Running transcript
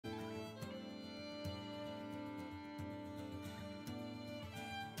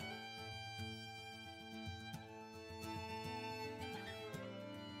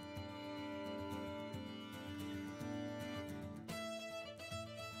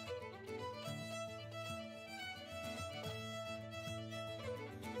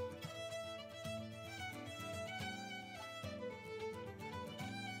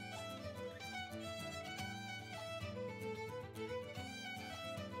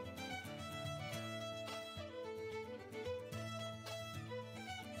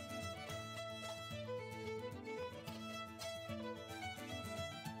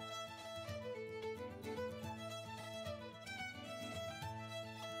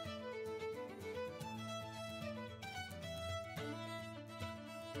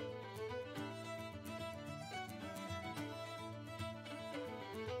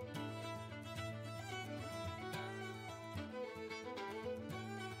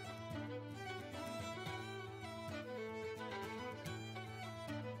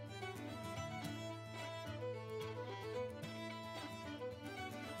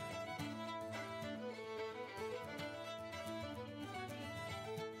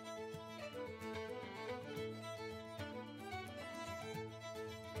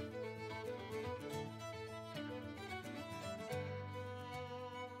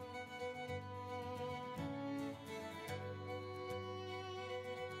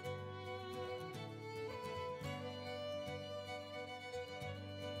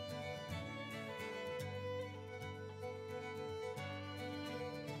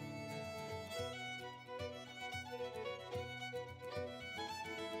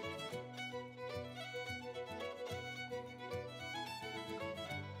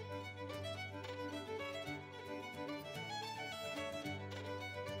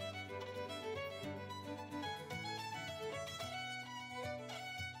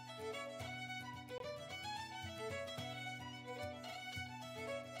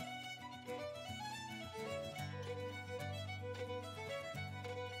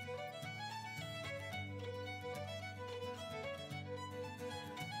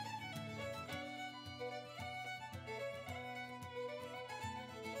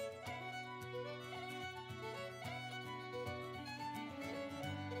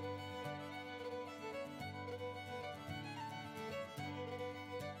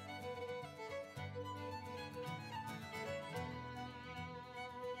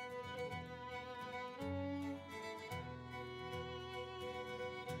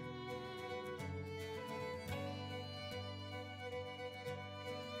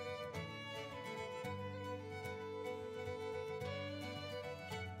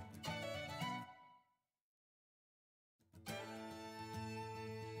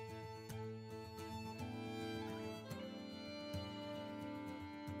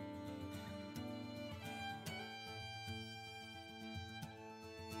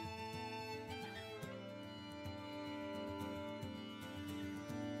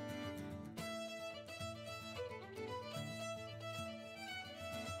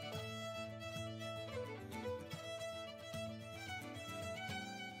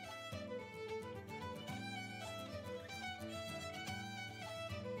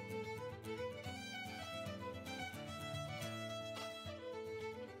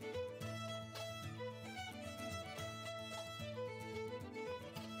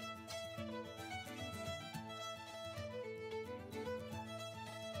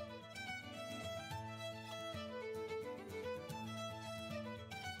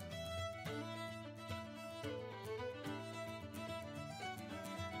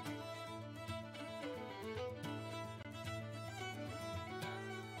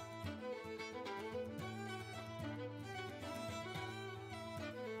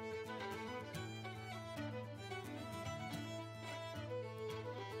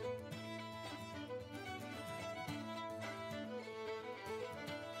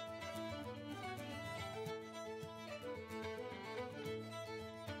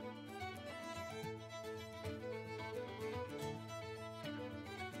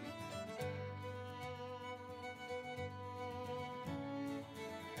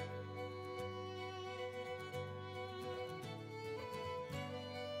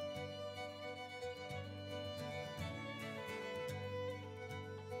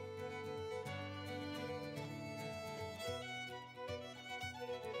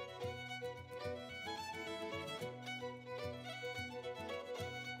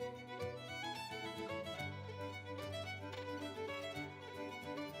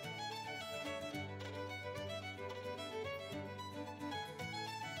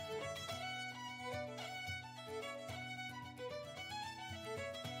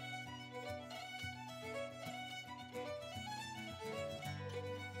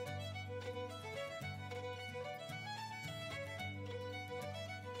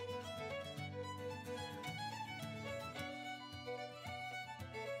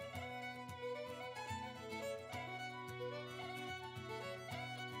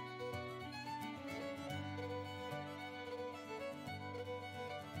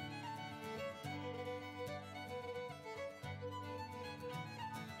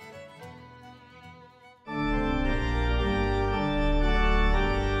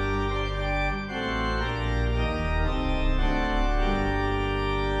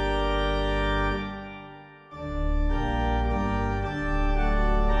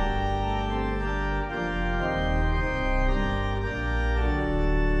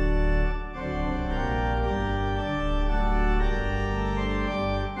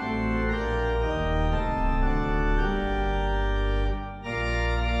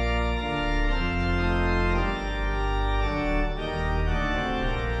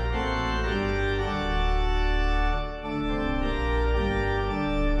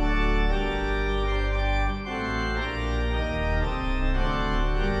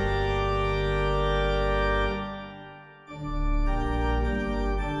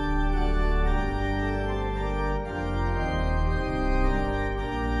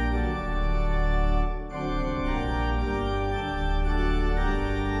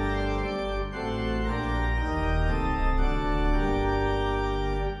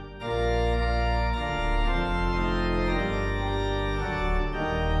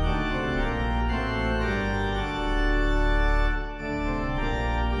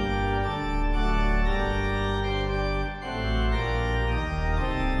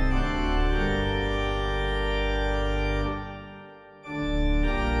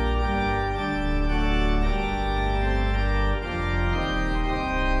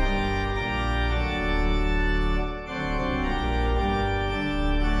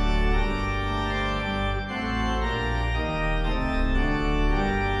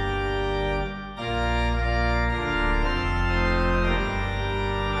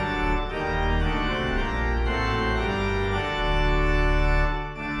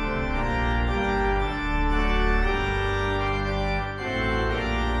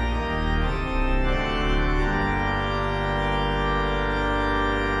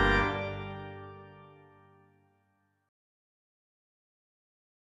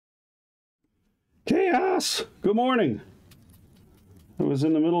Chaos! Good morning. I was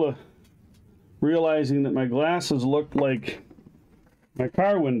in the middle of realizing that my glasses looked like my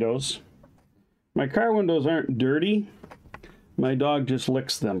car windows. My car windows aren't dirty. My dog just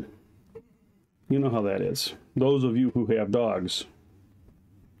licks them. You know how that is. Those of you who have dogs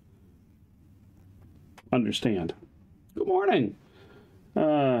understand. Good morning.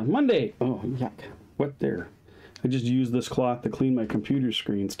 Monday. Oh, yuck. What there? I just used this cloth to clean my computer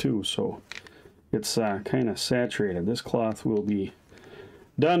screens too, so it's kind of saturated. This cloth will be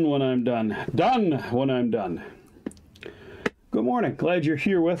done when I'm done. Done when I'm done. Good morning. Glad you're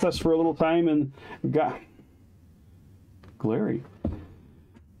here with us for a little time in Glary.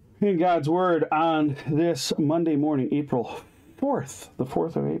 In God's Word on this Monday morning, April 4th, the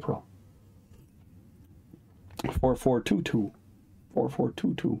 4th of April. 4422.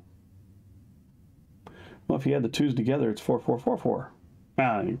 4422. Well, if you add the twos together, it's 4444.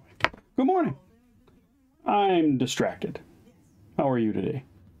 Anyway. Good morning. I'm distracted. How are you today?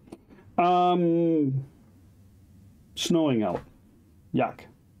 Snowing out. Yuck.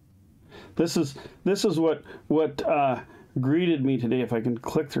 This is what greeted me today. If I can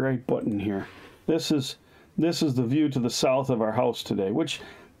click the right button here. This is the view to the south of our house today, which,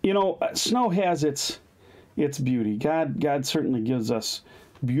 you know, snow has its beauty. God certainly gives us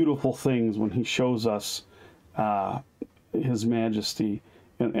beautiful things when he shows us his majesty.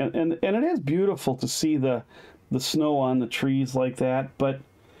 And it is beautiful to see the snow on the trees like that, but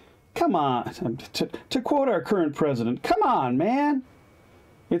come on, to quote our current president, come on, man.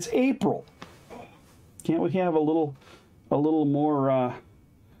 It's April. Can't we have a little more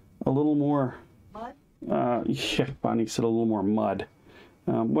mud? Yeah, Bonnie said a little more mud.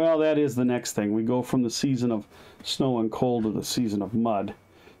 Well, that is the next thing. We go from the season of snow and cold to the season of mud.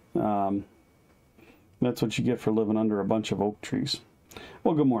 That's what you get for living under a bunch of oak trees.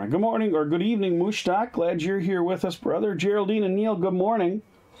 Well, good morning. Good morning or good evening, Mushtak. Glad you're here with us, brother. Geraldine and Neil, good morning.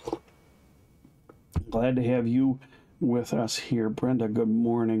 Glad to have you with us here. Brenda, good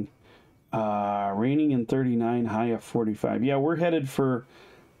morning. Raining in 39, high of 45. Yeah, we're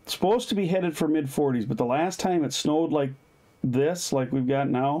supposed to be headed for mid-40s, but the last time it snowed like this, like we've got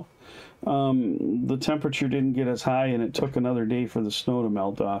now, the temperature didn't get as high, and it took another day for the snow to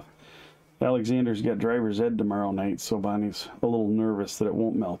melt off. Alexander's got driver's ed tomorrow night, so Bonnie's a little nervous that it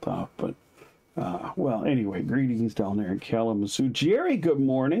won't melt off. But, well, anyway, greetings down there in Kalamazoo. Jerry, good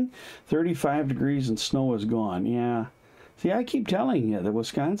morning. 35 degrees and snow is gone. Yeah. See, I keep telling you that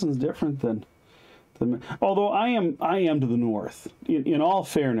Wisconsin's different than although I am to the north. In all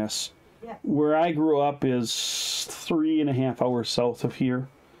fairness, yeah. Where I grew up is 3.5 hours south of here.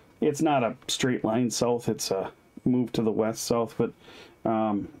 It's not a straight line south. It's a move to the west south, but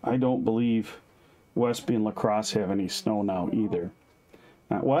I don't believe Westby and La Crosse have any snow now either.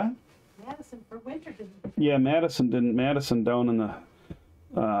 What? Madison for winter didn't. Yeah, Madison didn't. Madison down in the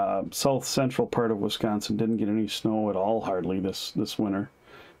south central part of Wisconsin didn't get any snow at all hardly this winter.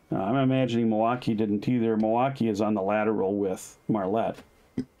 I'm imagining Milwaukee didn't either. Milwaukee is on the lateral with Marlette.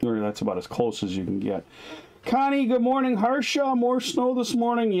 Or that's about as close as you can get. Connie, good morning. Harsha, more snow this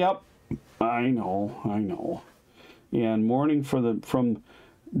morning. Yep, I know. And morning from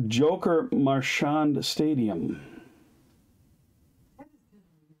Joker Marchand Stadium.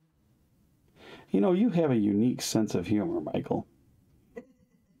 You know, you have a unique sense of humor, Michael.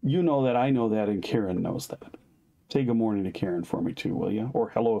 You know that, I know that, and Karen knows that. Say good morning to Karen for me too, will you? Or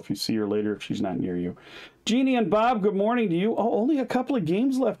hello if you see her later if she's not near you. Jeannie and Bob, good morning to you. Oh, only a couple of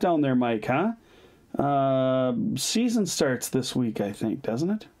games left down there, Mike, huh? Season starts this week, I think, doesn't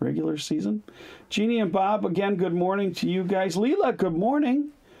it? Regular season. Jeannie and Bob, again, good morning to you guys. Leela, good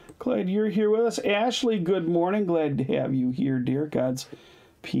morning. Glad you're here with us. Ashley, good morning. Glad to have you here, dear. God's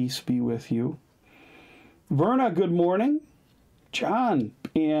peace be with you. Verna, good morning. John,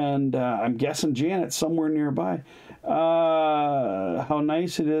 and I'm guessing Janet somewhere nearby. How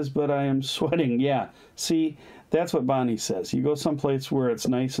nice it is, but I am sweating. Yeah, see, that's what Bonnie says. You go someplace where it's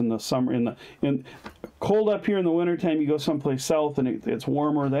nice in the summer, in cold up here in the wintertime, you go someplace south and it's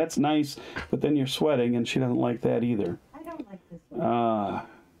warmer. That's nice, but then you're sweating, and she doesn't like that either. I don't like this one.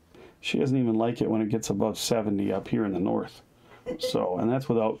 She doesn't even like it when it gets above 70 up here in the north. So, and that's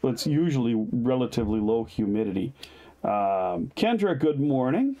it's usually relatively low humidity. Kendra, good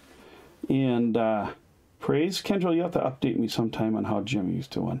morning. And praise. Kendra, you have to update me sometime on how Jimmy's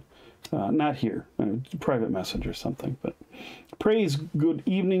doing. Not here, private message or something. But praise, good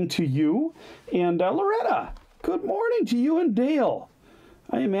evening to you. And Loretta, good morning to you and Dale.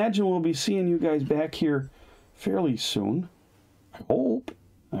 I imagine we'll be seeing you guys back here fairly soon. I hope.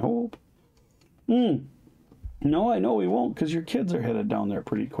 No, I know we won't, because your kids are headed down there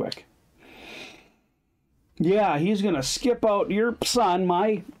pretty quick. Yeah, he's going to skip out. Your son,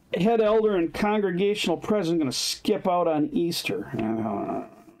 my head elder and congregational president, going to skip out on Easter.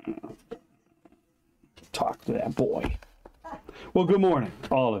 Talk to that boy. Well, good morning,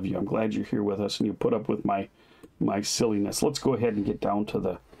 all of you. I'm glad you're here with us and you put up with my silliness. Let's go ahead and get down to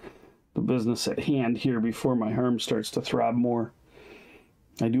the business at hand here before my arm starts to throb more.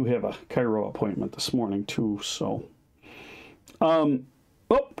 I do have a chiro appointment this morning, too, so...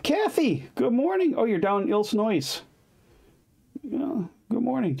 Oh, Kathy, good morning. Oh, you're down in Illinois. Yeah, good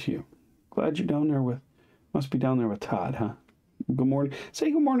morning to you. Glad you're down there must be down there with Todd, huh? Good morning.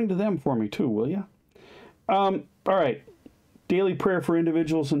 Say good morning to them for me, too, will you? All right. Daily prayer for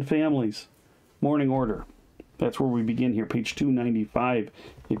individuals and families. Morning order. That's where we begin here, page 295,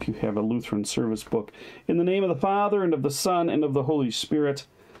 if you have a Lutheran service book. In the name of the Father, and of the Son, and of the Holy Spirit.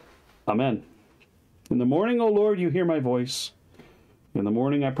 Amen. In the morning, O Lord, you hear my voice. In the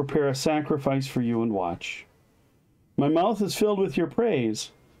morning I prepare a sacrifice for you and watch. My mouth is filled with your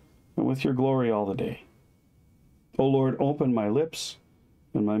praise, and with your glory all the day. O Lord, open my lips,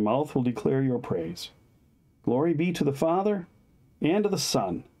 and my mouth will declare your praise. Glory be to the Father, and to the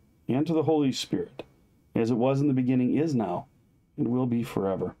Son, and to the Holy Spirit, as it was in the beginning, is now, and will be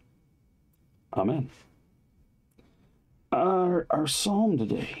forever. Amen. Our psalm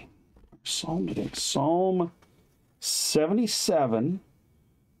today. Psalm 77,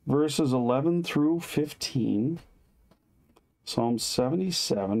 verses 11 through 15. Psalm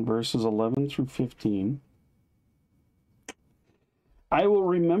 77, verses 11 through 15. I will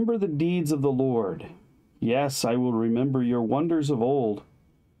remember the deeds of the Lord. Yes, I will remember your wonders of old.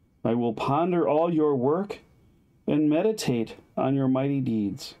 I will ponder all your work and meditate on your mighty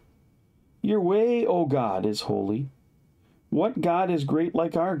deeds. Your way, O God, is holy. What God is great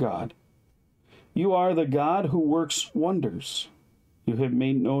like our God? You are the God who works wonders. You have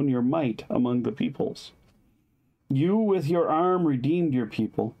made known your might among the peoples. You with your arm redeemed your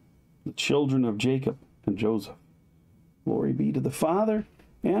people, the children of Jacob and Joseph. Glory be to the Father,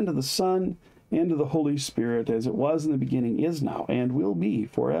 and to the Son, and to the Holy Spirit, as it was in the beginning, is now, and will be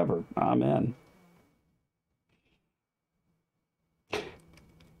forever. Amen.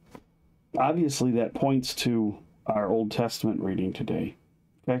 Obviously, that points to our Old Testament reading today.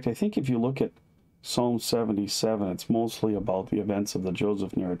 In fact, I think if you look at Psalm 77, it's mostly about the events of the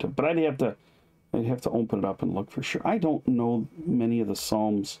Joseph narrative. But I'd have to open it up and look for sure. I don't know many of the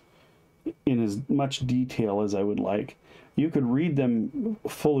Psalms in as much detail as I would like. You could read them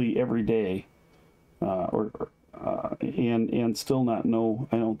fully every day, and still not know.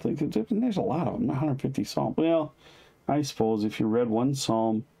 I don't think there's a lot of them. 150 Psalms. Well, I suppose if you read one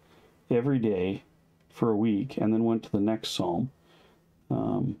Psalm every day for a week and then went to the next Psalm,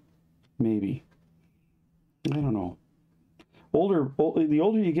 maybe. I don't know. The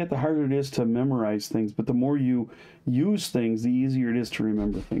older you get, the harder it is to memorize things, but the more you use things, the easier it is to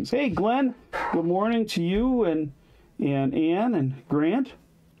remember things. Hey, Glenn, good morning to you and Ann and Grant.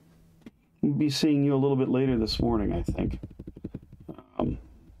 We'll be seeing you a little bit later this morning, I think.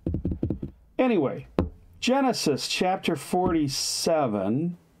 Anyway, Genesis chapter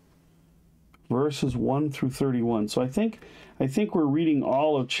 47, verses 1 through 31. So I think we're reading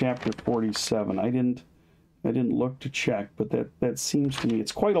all of chapter 47. I didn't look to check, but that seems to me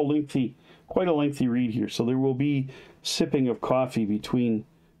it's quite a lengthy read here. So there will be sipping of coffee between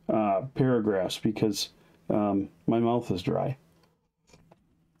paragraphs because my mouth is dry,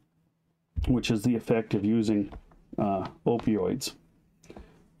 which is the effect of using opioids,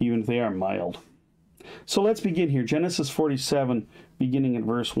 even if they are mild. So let's begin here. Genesis 47, beginning at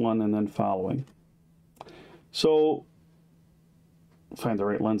verse 1 and then following. So find the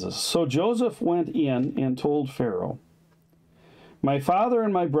right lenses. So Joseph went in and told Pharaoh, "My father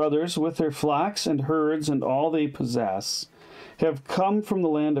and my brothers, with their flocks and herds and all they possess, have come from the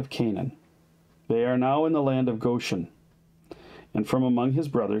land of Canaan. They are now in the land of Goshen." And from among his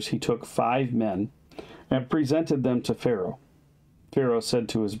brothers he took 5 men and presented them to Pharaoh. Pharaoh said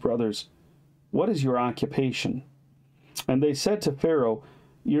to his brothers, "What is your occupation?" And they said to Pharaoh,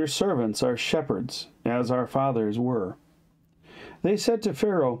 "Your servants are shepherds, as our fathers were." They said to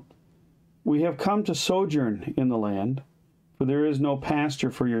Pharaoh, "We have come to sojourn in the land, for there is no pasture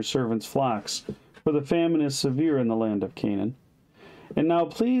for your servants' flocks, for the famine is severe in the land of Canaan. And now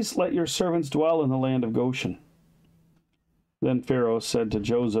please let your servants dwell in the land of Goshen." Then Pharaoh said to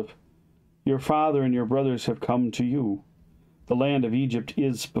Joseph, "Your father and your brothers have come to you. The land of Egypt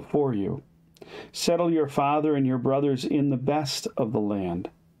is before you. Settle your father and your brothers in the best of the land.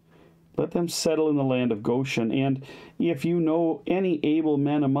 Let them settle in the land of Goshen, and if you know any able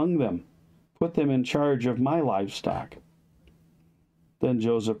men among them, put them in charge of my livestock." Then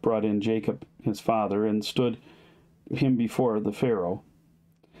Joseph brought in Jacob his father, and stood him before the Pharaoh.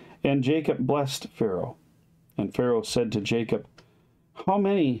 And Jacob blessed Pharaoh. And Pharaoh said to Jacob, How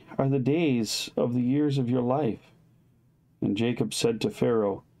many are the days of the years of your life? And Jacob said to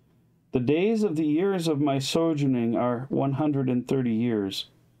Pharaoh, The days of the years of my sojourning are 130 years.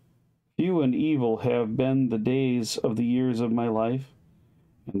 Few and evil have been the days of the years of my life,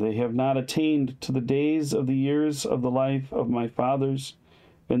 and they have not attained to the days of the years of the life of my fathers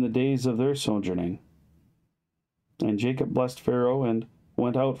in the days of their sojourning. And Jacob blessed Pharaoh, and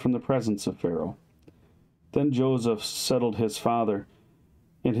went out from the presence of Pharaoh. Then Joseph settled his father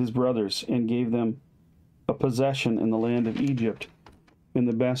and his brothers, and gave them a possession in the land of Egypt, in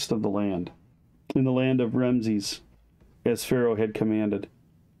the best of the land, in the land of Ramses, as Pharaoh had commanded.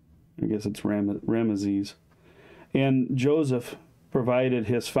 I guess it's Ramesses. And Joseph provided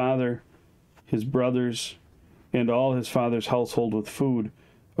his father, his brothers, and all his father's household with food,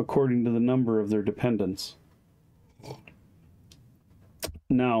 according to the number of their dependents.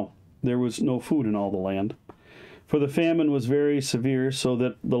 Now there was no food in all the land, for the famine was very severe, so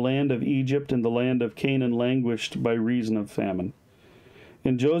that the land of Egypt and the land of Canaan languished by reason of famine.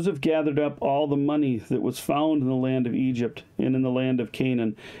 And Joseph gathered up all the money that was found in the land of Egypt and in the land of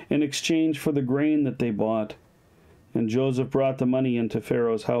Canaan, in exchange for the grain that they bought. And Joseph brought the money into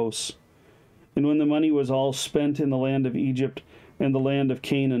Pharaoh's house. And when the money was all spent in the land of Egypt and the land of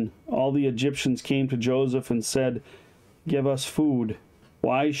Canaan, all the Egyptians came to Joseph and said, Give us food.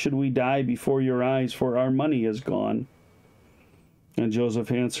 Why should we die before your eyes, for our money is gone? And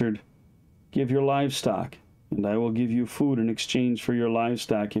Joseph answered, Give your livestock, and I will give you food in exchange for your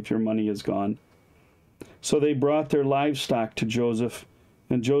livestock if your money is gone. So they brought their livestock to Joseph,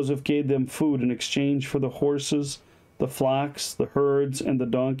 and Joseph gave them food in exchange for the horses, the flocks, the herds, and the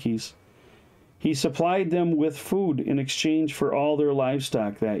donkeys. He supplied them with food in exchange for all their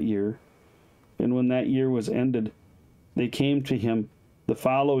livestock that year. And when that year was ended, they came to him the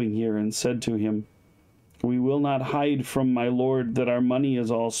following year and said to him, We will not hide from my lord that our money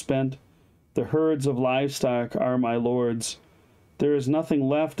is all spent. The herds of livestock are my lord's. There is nothing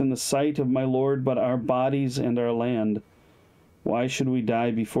left in the sight of my lord but our bodies and our land. Why should we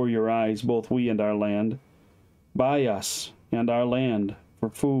die before your eyes, both we and our land? Buy us and our land for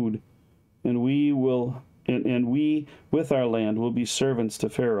food, and we with our land will be servants to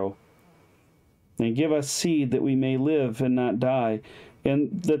Pharaoh. And give us seed that we may live and not die,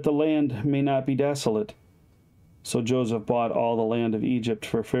 and that the land may not be desolate. So Joseph bought all the land of Egypt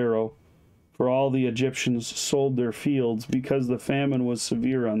for Pharaoh, for all the Egyptians sold their fields, because the famine was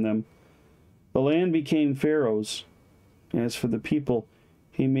severe on them. The land became Pharaoh's. As for the people,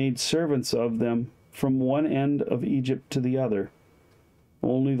 he made servants of them from one end of Egypt to the other.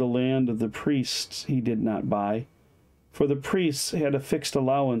 Only the land of the priests he did not buy, for the priests had a fixed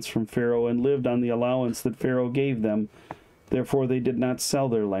allowance from Pharaoh and lived on the allowance that Pharaoh gave them. Therefore they did not sell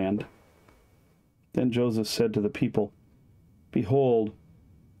their land. Then Joseph said to the people, Behold,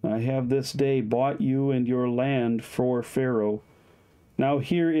 I have this day bought you and your land for Pharaoh. Now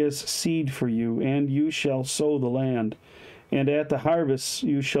here is seed for you, and you shall sow the land. And at the harvest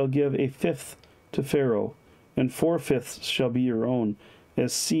you shall give a fifth to Pharaoh, and 4/5 shall be your own,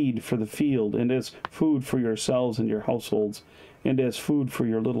 as seed for the field, and as food for yourselves and your households, and as food for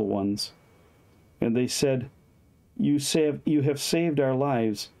your little ones. And they said, You have saved our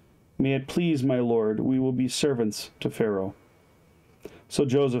lives. May it please my lord, we will be servants to Pharaoh. So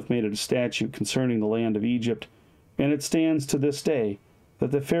Joseph made a statute concerning the land of Egypt, and it stands to this day,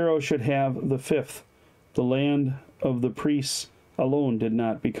 that the Pharaoh should have the fifth. The land of the priests alone did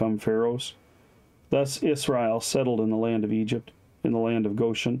not become Pharaoh's. Thus Israel settled in the land of Egypt, in the land of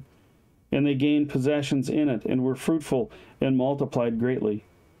Goshen, and they gained possessions in it, and were fruitful, and multiplied greatly.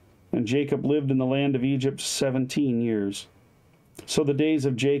 And Jacob lived in the land of Egypt 17 years. So the days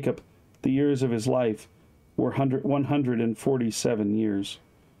of Jacob, the years of his life, were 147 years.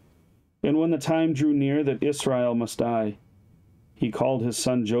 And when the time drew near that Israel must die, he called his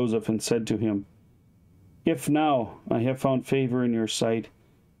son Joseph and said to him, If now I have found favor in your sight,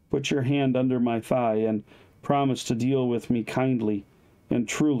 put your hand under my thigh, and promise to deal with me kindly and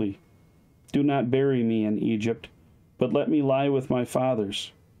truly. Do not bury me in Egypt, but let me lie with my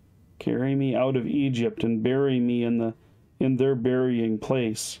fathers. Carry me out of Egypt and bury me in their burying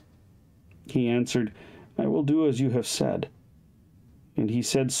place. He answered, I will do as you have said. And he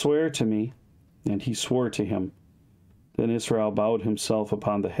said, Swear to me. And he swore to him. Then Israel bowed himself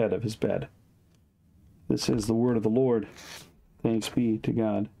upon the head of his bed. This is the word of the Lord. Thanks be to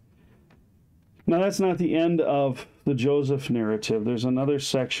God. Now that's not the end of the Joseph narrative. There's another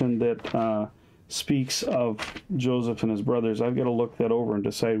section that speaks of Joseph and his brothers. I've got to look that over and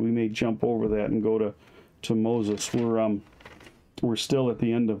decide. We may jump over that and go to Moses. We're still at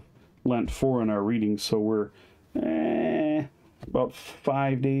the end of Lent 4 in our reading, so we're about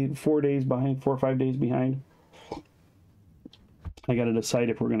 4 days behind, 4 or 5 days behind. I got to decide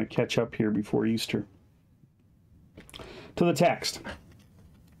if we're going to catch up here before Easter. To the text.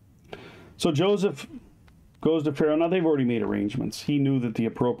 So Joseph goes to Pharaoh. Now they've already made arrangements. He knew that the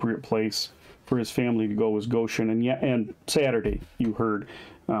appropriate place for his family to go was Goshen, and Saturday you heard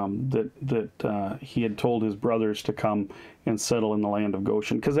that he had told his brothers to come and settle in the land of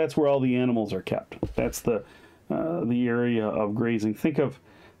Goshen, because that's where all the animals are kept. That's the area of grazing. Think of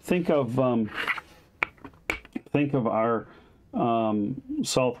our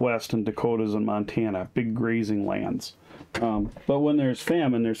Southwest and Dakotas and Montana, big grazing lands. But when there's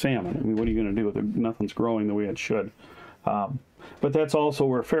famine, there's famine. I mean, what are you going to do? Nothing's growing the way it should. But that's also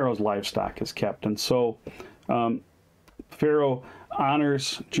where Pharaoh's livestock is kept. And so Pharaoh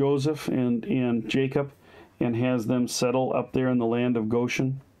honors Joseph and Jacob and has them settle up there in the land of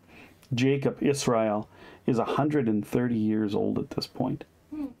Goshen. Jacob, Israel, is 130 years old at this point.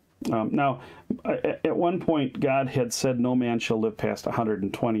 Now, at one point, God had said no man shall live past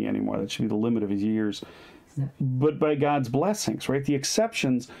 120 anymore. That should be the limit of his years. But by God's blessings, right? The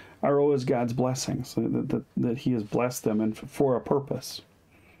exceptions are always God's blessings, that he has blessed them and for a purpose,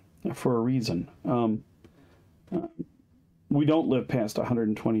 for a reason. We don't live past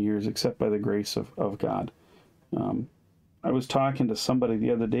 120 years except by the grace of God. I was talking to somebody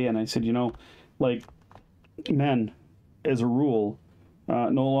the other day and I said, like men, as a rule,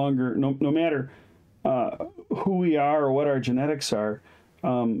 no matter who we are or what our genetics are,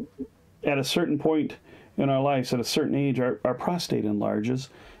 at a certain point in our lives, at a certain age, our prostate enlarges,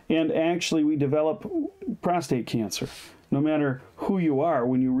 and actually we develop prostate cancer. No matter who you are,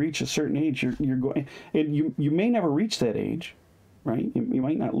 when you reach a certain age, you're going, and you may never reach that age, right? You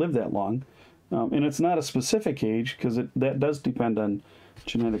might not live that long, and it's not a specific age, because that does depend on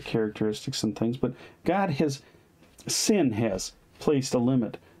genetic characteristics and things. But sin has placed a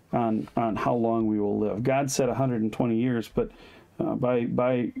limit on how long we will live. God said 120 years, but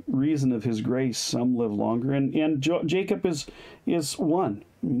by reason of his grace, some live longer. And Jacob is one.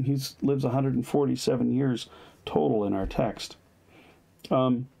 I mean, he lives 147 years total in our text.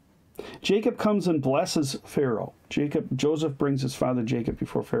 Jacob comes and blesses Pharaoh. Joseph brings his father Jacob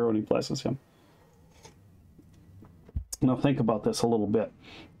before Pharaoh, and he blesses him. Now think about this a little bit.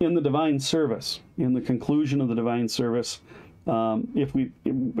 In the divine service, in the conclusion of the divine service, usually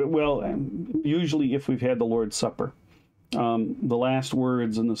if we've had the Lord's Supper, the last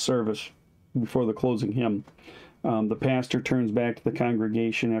words in the service before the closing hymn, the pastor turns back to the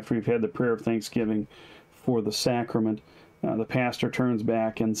congregation after we've had the prayer of thanksgiving for the sacrament. The pastor turns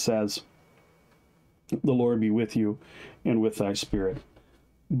back and says, "The Lord be with you and with thy spirit.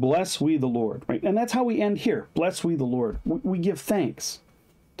 Bless we the Lord," right? And that's how we end here. Bless we the Lord. We give thanks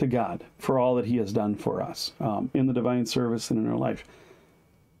to God for all that he has done for us in the divine service and in our life.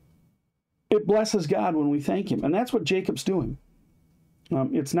 It blesses God when we thank him. And that's what Jacob's doing.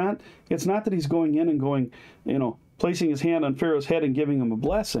 It's not that he's going in and going, placing his hand on Pharaoh's head and giving him a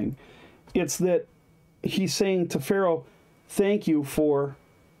blessing. It's that he's saying to Pharaoh, thank you for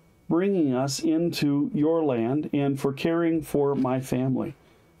bringing us into your land and for caring for my family,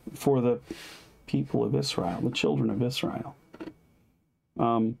 for the people of Israel, the children of Israel.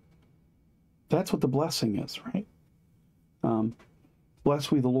 That's what the blessing is, right?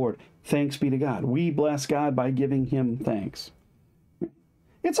 Bless we the Lord. Thanks be to God. We bless God by giving him thanks.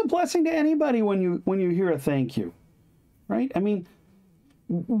 It's a blessing to anybody when you hear a thank you, right? I mean,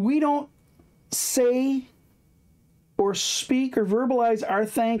 we don't say or speak or verbalize our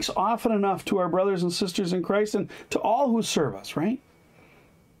thanks often enough to our brothers and sisters in Christ and to all who serve us, right?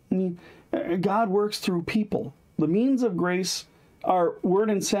 I mean, God works through people. The means of grace are word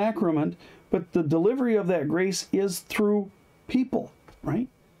and sacrament, but the delivery of that grace is through people, right?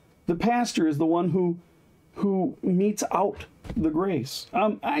 The pastor is the one who metes out the grace.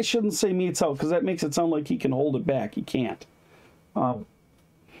 I shouldn't say metes out, because that makes it sound like he can hold it back. He can't.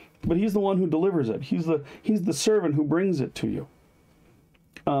 But he's the one who delivers it. He's the servant who brings it to you.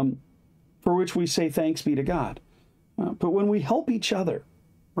 For which we say thanks be to God. But when we help each other,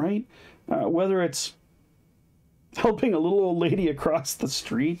 right? Whether it's helping a little old lady across the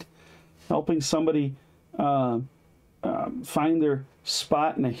street, helping somebody find their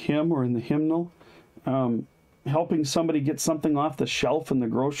spot in a hymn or in the hymnal, helping somebody get something off the shelf in the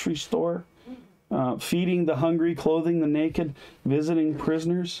grocery store, feeding the hungry, clothing the naked, visiting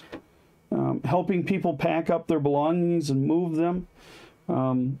prisoners, helping people pack up their belongings and move them,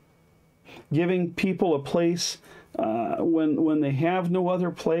 giving people a place when they have no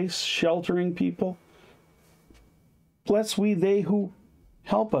other place, sheltering people. Bless we they who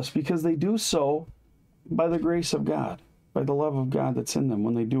help us, because they do so by the grace of God, by the love of God that's in them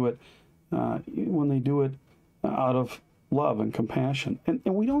when they do it out of love and compassion. And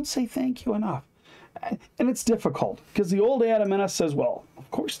we don't say thank you enough. And it's difficult because the old Adam in us says, well,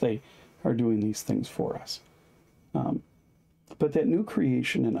 of course they are doing these things for us. But that new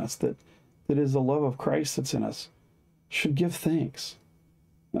creation in us that is the love of Christ that's in us should give thanks.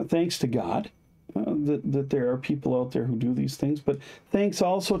 Thanks to God that there are people out there who do these things, but thanks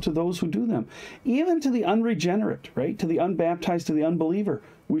also to those who do them. Even to the unregenerate, right? To the unbaptized, to the unbeliever,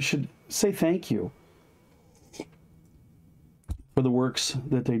 we should say thank you for the works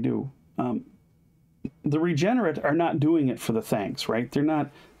that they do. The regenerate are not doing it for the thanks, right? They're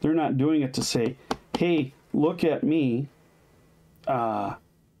not doing it to say, hey, look at me. But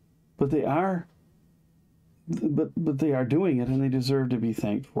they are doing it, and they deserve to be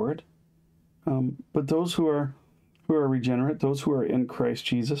thanked for it. But those who are regenerate, those who are in Christ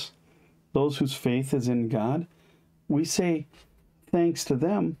Jesus, those whose faith is in God, we say thanks to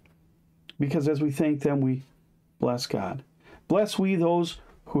them, because as we thank them, we bless God. Bless we those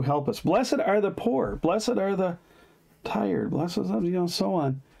who help us. Blessed are the poor. Blessed are the tired. Blessed, so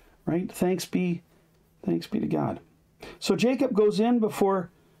on. Right? Thanks be to God. So Jacob goes in before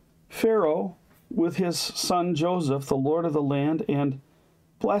Pharaoh with his son Joseph, the Lord of the land, and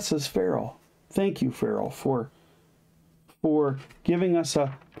blesses Pharaoh. Thank you, Pharaoh, for giving us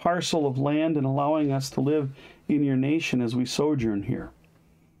a parcel of land and allowing us to live in your nation as we sojourn here.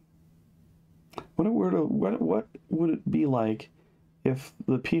 What would it be like if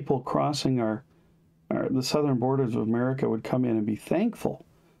the people crossing the southern borders of America would come in and be thankful,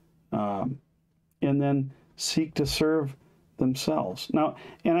 and then seek to serve themselves? Now,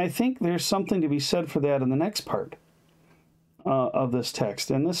 and I think there's something to be said for that in the next part of this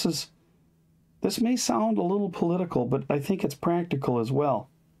text. And this may sound a little political, but I think it's practical as well.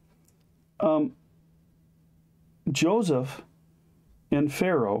 Joseph and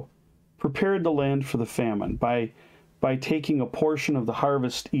Pharaoh prepared the land for the famine by taking a portion of the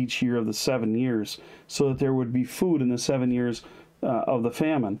harvest each year of the 7 years, so that there would be food in the 7 years of the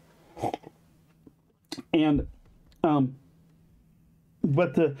famine. And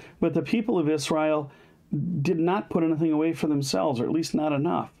but the people of Israel did not put anything away for themselves, or at least not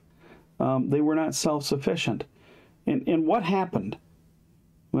enough. They were not self-sufficient. And what happened?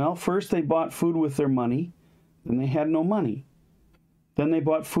 Well, first they bought food with their money, then they had no money. Then they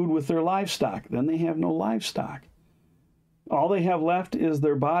bought food with their livestock, then they have no livestock. All they have left is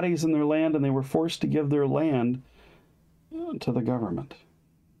their bodies and their land, and they were forced to give their land to the government.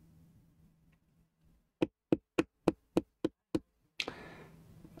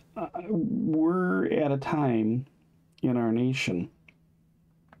 We're at a time in our nation,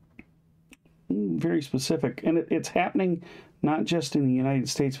 very specific, and it's happening not just in the United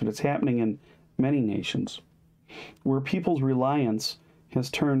States, but it's happening in many nations, where people's reliance has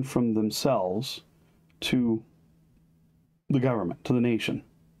turned from themselves to the government, to the nation.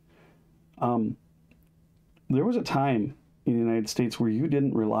 There was a time in the United States where you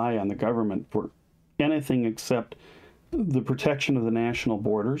didn't rely on the government for anything except the protection of the national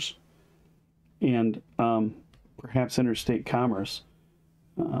borders and perhaps interstate commerce,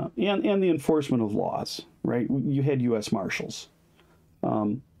 and the enforcement of laws, right? You had U.S. Marshals.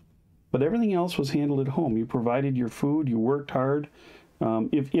 But everything else was handled at home. You provided your food, you worked hard.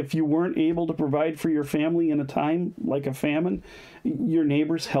 If you weren't able to provide for your family in a time like a famine, your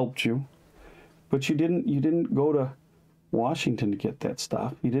neighbors helped you. But you didn't go to Washington to get that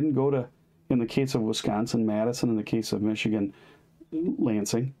stuff. You didn't go to, in the case of Wisconsin, Madison, in the case of Michigan,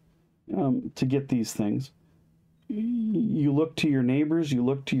 Lansing, to get these things. You look to your neighbors, you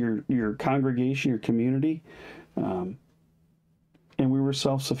look to your congregation, your community, and we were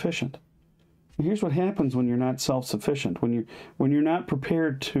self-sufficient. And here's what happens when you're not self-sufficient, when you're not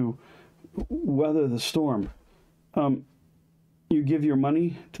prepared to weather the storm. You give your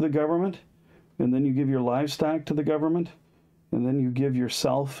money to the government, and then you give your livestock to the government, and then you give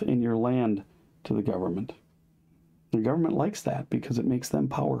yourself and your land to the government. The government likes that because it makes them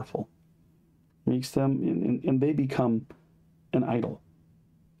powerful. Makes them, and they become an idol,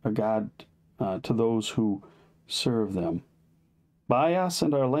 a god to those who serve them. Buy us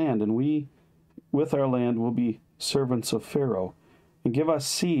and our land, and we, with our land, will be servants of Pharaoh, and give us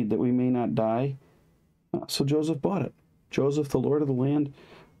seed that we may not die. So Joseph bought it. Joseph, the Lord of the land,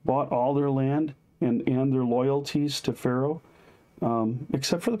 bought all their land and their loyalties to Pharaoh,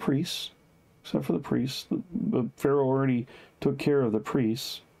 except for the priests. Except for the priests. Pharaoh already took care of the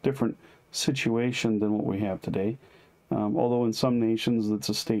priests. Different situation than what we have today. Although in some nations it's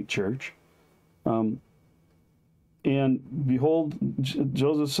a state church. And behold,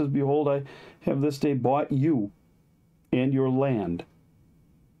 Joseph says, behold, I have this day bought you and your land.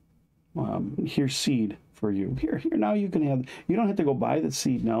 Here's seed for you. Here, now you can have, you don't have to go buy the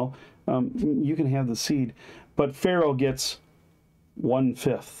seed now. You can have the seed. But Pharaoh gets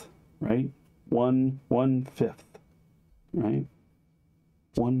 1/5, right? 1/5, right?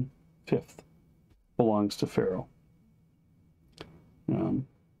 1/5 belongs to Pharaoh.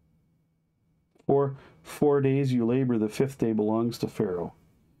 For 4 days you labor, the 5th day belongs to Pharaoh.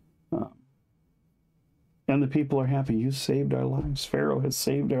 And the people are happy. You saved our lives. Pharaoh has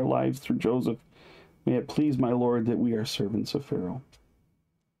saved our lives through Joseph. May it please my Lord that we are servants of Pharaoh.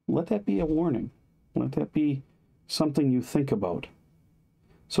 Let that be a warning. Let that be something you think about.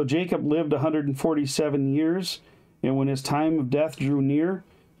 So Jacob lived 147 years, and when his time of death drew near,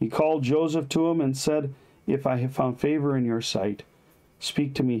 he called Joseph to him and said, if I have found favor in your sight,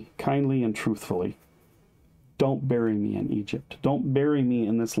 speak to me kindly and truthfully. Don't bury me in Egypt. Don't bury me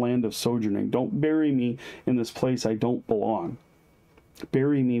in this land of sojourning. Don't bury me in this place I don't belong.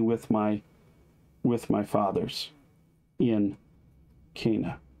 Bury me with my fathers in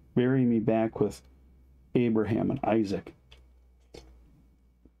Canaan. Bury me back with Abraham and Isaac.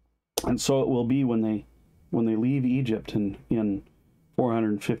 And so it will be when they leave Egypt in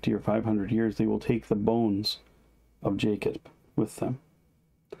 450 or 500 years, they will take the bones of Jacob with them.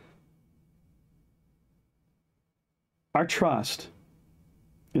 Our trust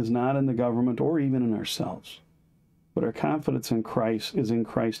is not in the government or even in ourselves, but our confidence in Christ is in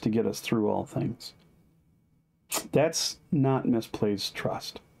Christ to get us through all things. That's not misplaced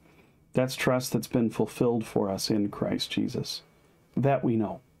trust. That's trust that's been fulfilled for us in Christ Jesus. That we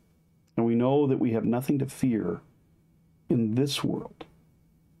know. And we know that we have nothing to fear in this world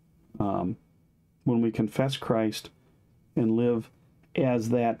when we confess Christ and live as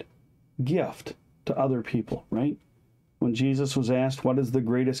that gift to other people, right? When Jesus was asked, what is the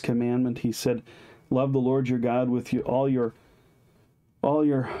greatest commandment? He said, love the Lord your God with you, all your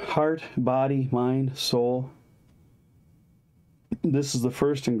heart, body, mind, soul. This is the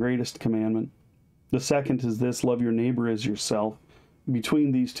first and greatest commandment. The second is this, love your neighbor as yourself.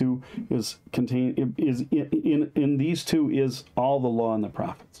 Between these two in these two is all the law and the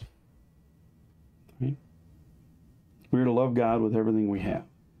prophets. Right? We are to love God with everything we have.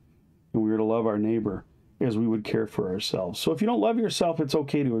 And we are to love our neighbor as we would care for ourselves. So if you don't love yourself, it's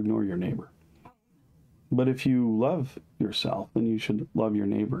okay to ignore your neighbor. But if you love yourself, then you should love your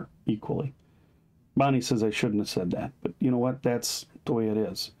neighbor equally. Bonnie says I shouldn't have said that, but you know what? That's the way it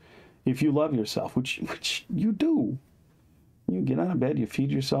is. If you love yourself, which you do, you get out of bed, you feed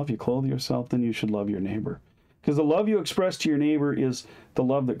yourself, you clothe yourself, then you should love your neighbor. Because the love you express to your neighbor is the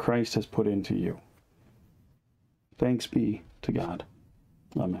love that Christ has put into you. Thanks be to God.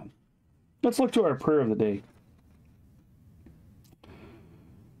 Amen. Let's look to our prayer of the day.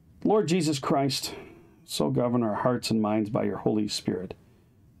 Lord Jesus Christ, so govern our hearts and minds by your Holy Spirit,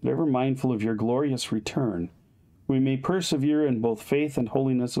 that ever mindful of your glorious return, we may persevere in both faith and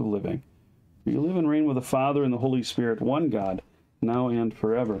holiness of living. You live and reign with the Father and the Holy Spirit, one God, now and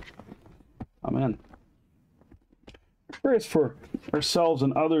forever. Amen. Prayers for ourselves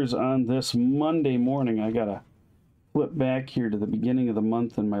and others on this Monday morning. I got to flip back here to the beginning of the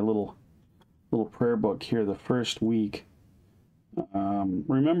month in my little prayer book here, the first week.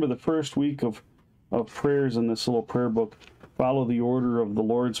 Remember, the first week of prayers in this little prayer book follow the order of the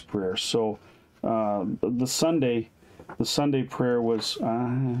Lord's Prayer. So the Sunday prayer was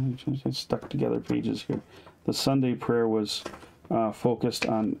stuck together pages here. The Sunday prayer was focused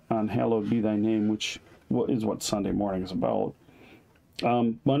on hallowed be thy name, which is what Sunday morning is about.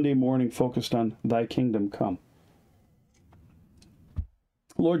 Monday morning focused on thy kingdom come.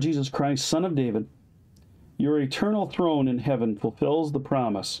 Lord Jesus Christ, Son of David, your eternal throne in heaven fulfills the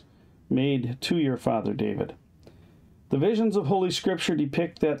promise made to your father David. The visions of Holy Scripture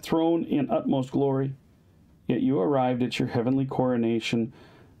depict that throne in utmost glory, yet you arrived at your heavenly coronation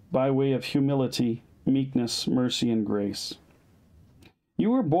by way of humility, meekness, mercy, and grace.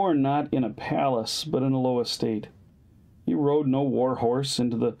 You were born not in a palace, but in a low estate. You rode no war horse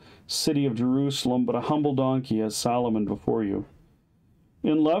into the city of Jerusalem, but a humble donkey, as Solomon before you.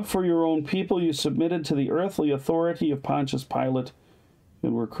 In love for your own people, you submitted to the earthly authority of Pontius Pilate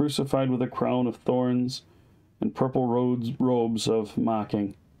and were crucified with a crown of thorns and purple robes of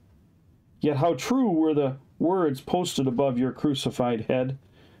mocking. Yet how true were the words posted above your crucified head,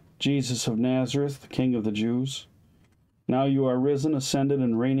 Jesus of Nazareth, the King of the Jews. Now you are risen, ascended,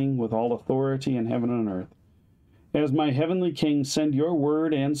 and reigning with all authority in heaven and earth. As my heavenly King, send your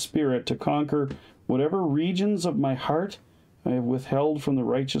word and spirit to conquer whatever regions of my heart I have withheld from the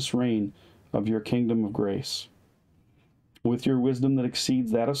righteous reign of your kingdom of grace. With your wisdom that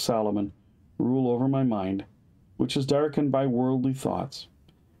exceeds that of Solomon, rule over my mind, which is darkened by worldly thoughts.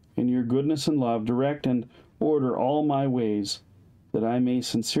 In your goodness and love, direct and order all my ways, that I may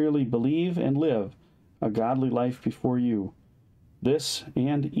sincerely believe and live a godly life before you, this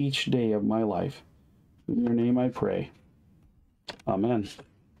and each day of my life. In your name I pray. Amen.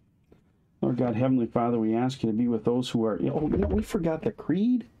 Lord God, Heavenly Father, we ask you to be with those who are... we forgot the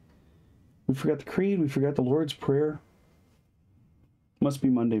creed. We forgot the creed. We forgot the Lord's Prayer. Must be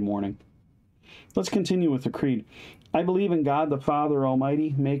Monday morning. Let's continue with the creed. I believe in God the Father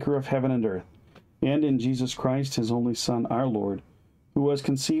Almighty, maker of heaven and earth, and in Jesus Christ, his only Son, our Lord, who was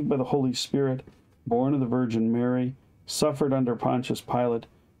conceived by the Holy Spirit, born of the Virgin Mary, suffered under Pontius Pilate,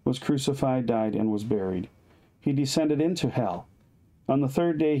 was crucified, died, and was buried. He descended into hell. On the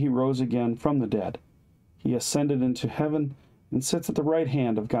third day he rose again from the dead. He ascended into heaven and sits at the right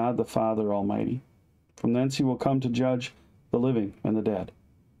hand of God the Father Almighty. From thence he will come to judge the living and the dead.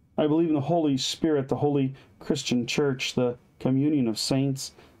 I believe in the Holy Spirit, the holy Christian Church, the communion of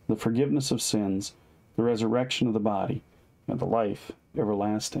saints, the forgiveness of sins, the resurrection of the body, and the life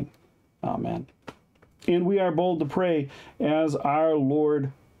everlasting. Amen. And we are bold to pray as our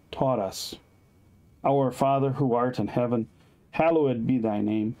Lord taught us. Our Father, who art in heaven, hallowed be thy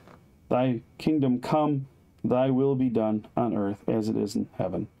name. Thy kingdom come, thy will be done on earth as it is in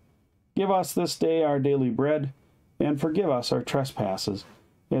heaven. Give us this day our daily bread, and forgive us our trespasses,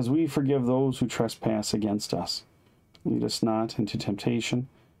 as we forgive those who trespass against us. Lead us not into temptation,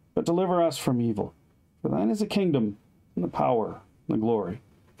 but deliver us from evil. For thine is the kingdom, and the power, and the glory,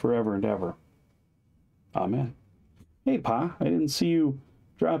 forever and ever. Amen. Hey, Pa, I didn't see you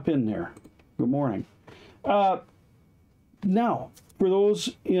drop in there. Good morning. Now, for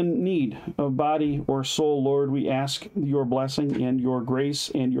those in need of body or soul, Lord, we ask your blessing and your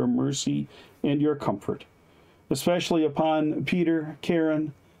grace and your mercy and your comfort, especially upon Peter,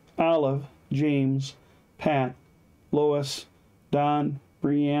 Karen, Olive, James, Pat, Lois, Don,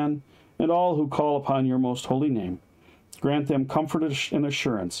 Brianne, and all who call upon your most holy name. Grant them comfort and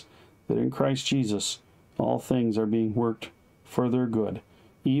assurance that in Christ Jesus all things are being worked for their good,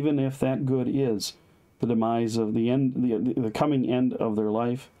 even if that good is the demise of the coming end of their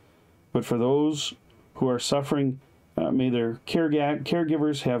life. But for those who are suffering, may their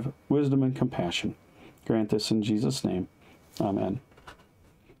caregivers have wisdom and compassion. Grant this in Jesus' name. Amen.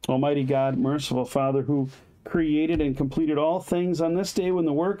 Almighty God, merciful Father, who created and completed all things on this day when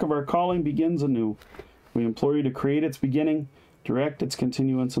the work of our calling begins anew, we implore you to create its beginning, direct its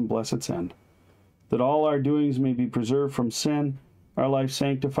continuance, and bless its end, that all our doings may be preserved from sin, our life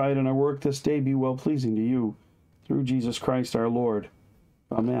sanctified, and our work this day be well-pleasing to you, through Jesus Christ our Lord.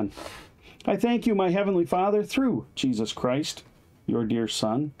 Amen. I thank you, my heavenly Father, through Jesus Christ, your dear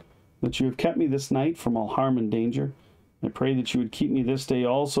Son, that you have kept me this night from all harm and danger. I pray that you would keep me this day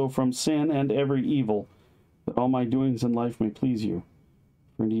also from sin and every evil, that all my doings in life may please you.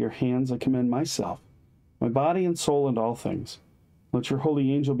 For into your hands I commend myself, my body and soul, and all things. Let your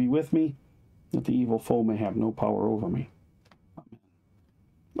holy angel be with me, that the evil foe may have no power over me. Amen.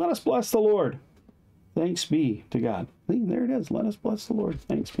 Let us bless the Lord. Thanks be to God. See, there it is. Let us bless the Lord.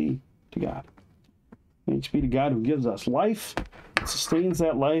 Thanks be to God. Thanks be to God who gives us life, sustains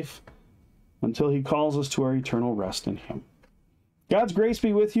that life until he calls us to our eternal rest in him. God's grace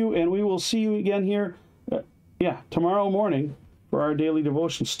be with you, and we will see you again here, tomorrow morning for our daily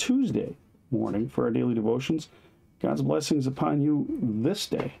devotions, Tuesday morning for our daily devotions. God's blessings upon you this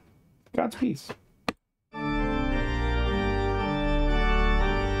day. God's peace.